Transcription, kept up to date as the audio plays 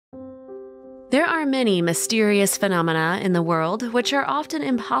There are many mysterious phenomena in the world which are often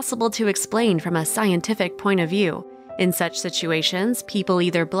impossible to explain from a scientific point of view. In such situations, people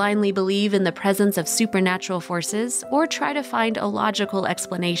either blindly believe in the presence of supernatural forces or try to find a logical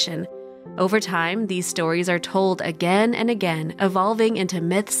explanation. Over time, these stories are told again and again, evolving into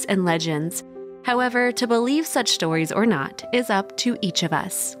myths and legends. However, to believe such stories or not is up to each of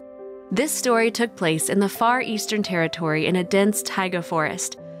us. This story took place in the Far Eastern Territory in a dense taiga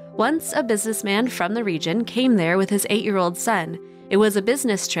forest. Once, a businessman from the region came there with his 8-year-old son. It was a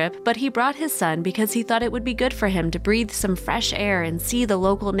business trip, but he brought his son because he thought it would be good for him to breathe some fresh air and see the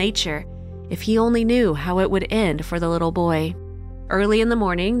local nature. If he only knew how it would end for the little boy. Early in the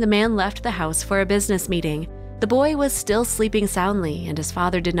morning, the man left the house for a business meeting. The boy was still sleeping soundly, and his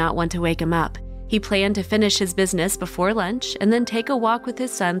father did not want to wake him up. He planned to finish his business before lunch and then take a walk with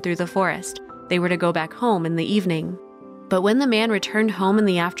his son through the forest. They were to go back home in the evening. But when the man returned home in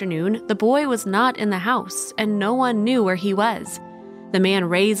the afternoon, the boy was not in the house, and no one knew where he was. The man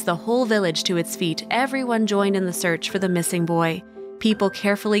raised the whole village to its feet. Everyone joined in the search for the missing boy. People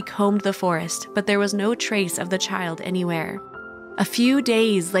carefully combed the forest, but there was no trace of the child anywhere. A few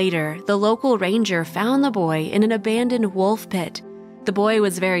days later, the local ranger found the boy in an abandoned wolf pit. The boy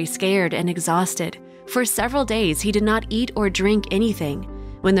was very scared and exhausted. For several days, he did not eat or drink anything.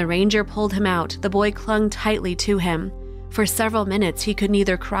 When the ranger pulled him out, the boy clung tightly to him. For several minutes, he could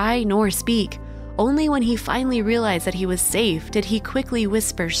neither cry nor speak. Only when he finally realized that he was safe did he quickly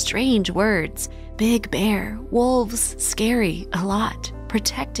whisper strange words. Big bear, wolves, scary, a lot,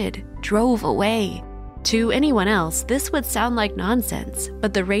 protected, drove away. To anyone else, this would sound like nonsense,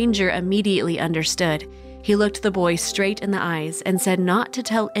 but the ranger immediately understood. He looked the boy straight in the eyes and said not to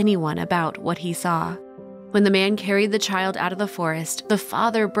tell anyone about what he saw. When the man carried the child out of the forest, the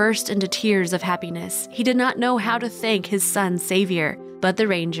father burst into tears of happiness. He did not know how to thank his son's savior, but the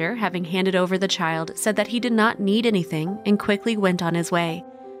ranger, having handed over the child, said that he did not need anything and quickly went on his way.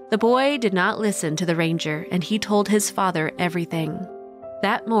 The boy did not listen to the ranger, and he told his father everything.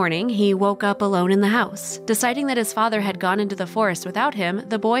 That morning, he woke up alone in the house. Deciding that his father had gone into the forest without him,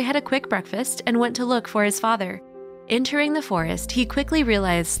 the boy had a quick breakfast and went to look for his father. Entering the forest, he quickly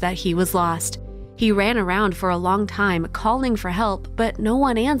realized that he was lost. He ran around for a long time, calling for help, but no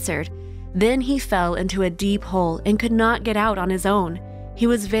one answered. Then he fell into a deep hole and could not get out on his own. He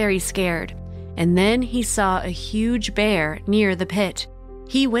was very scared. And then he saw a huge bear near the pit.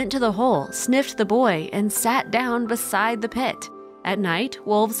 He went to the hole, sniffed the boy, and sat down beside the pit. At night,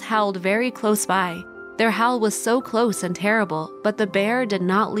 wolves howled very close by. Their howl was so close and terrible, but the bear did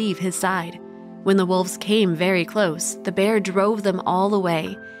not leave his side. When the wolves came very close, the bear drove them all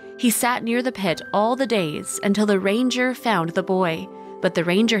away. He sat near the pit all the days until the ranger found the boy, but the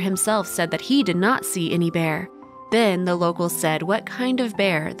ranger himself said that he did not see any bear. Then the locals said what kind of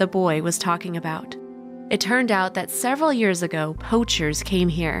bear the boy was talking about. It turned out that several years ago, poachers came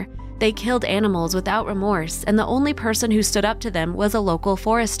here. They killed animals without remorse, and the only person who stood up to them was a local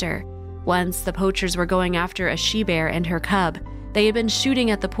forester. Once, the poachers were going after a she-bear and her cub. They had been shooting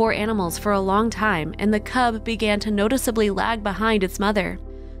at the poor animals for a long time, and the cub began to noticeably lag behind its mother.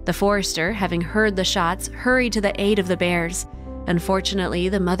 The forester, having heard the shots, hurried to the aid of the bears. Unfortunately,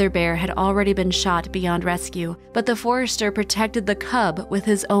 the mother bear had already been shot beyond rescue, but the forester protected the cub with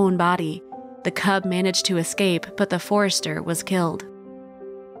his own body. The cub managed to escape, but the forester was killed.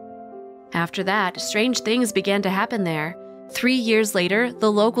 After that, strange things began to happen there. 3 years later,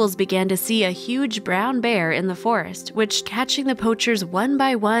 the locals began to see a huge brown bear in the forest, which, catching the poachers one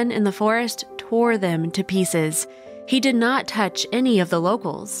by one in the forest, tore them to pieces. He did not touch any of the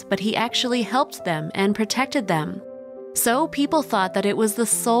locals, but he actually helped them and protected them. So people thought that it was the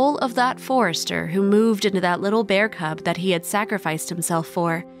soul of that forester who moved into that little bear cub that he had sacrificed himself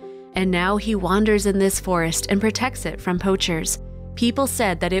for. And now he wanders in this forest and protects it from poachers. People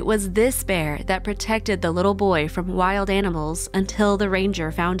said that it was this bear that protected the little boy from wild animals until the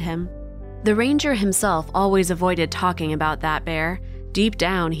ranger found him. The ranger himself always avoided talking about that bear. Deep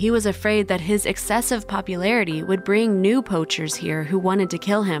down, he was afraid that his excessive popularity would bring new poachers here who wanted to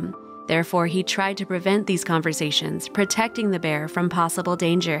kill him. Therefore, he tried to prevent these conversations, protecting the bear from possible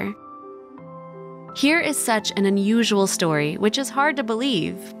danger. Here is such an unusual story, which is hard to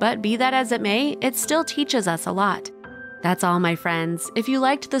believe, but be that as it may, it still teaches us a lot. That's all, my friends. If you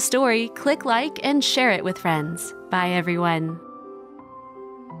liked the story, click like and share it with friends. Bye, everyone.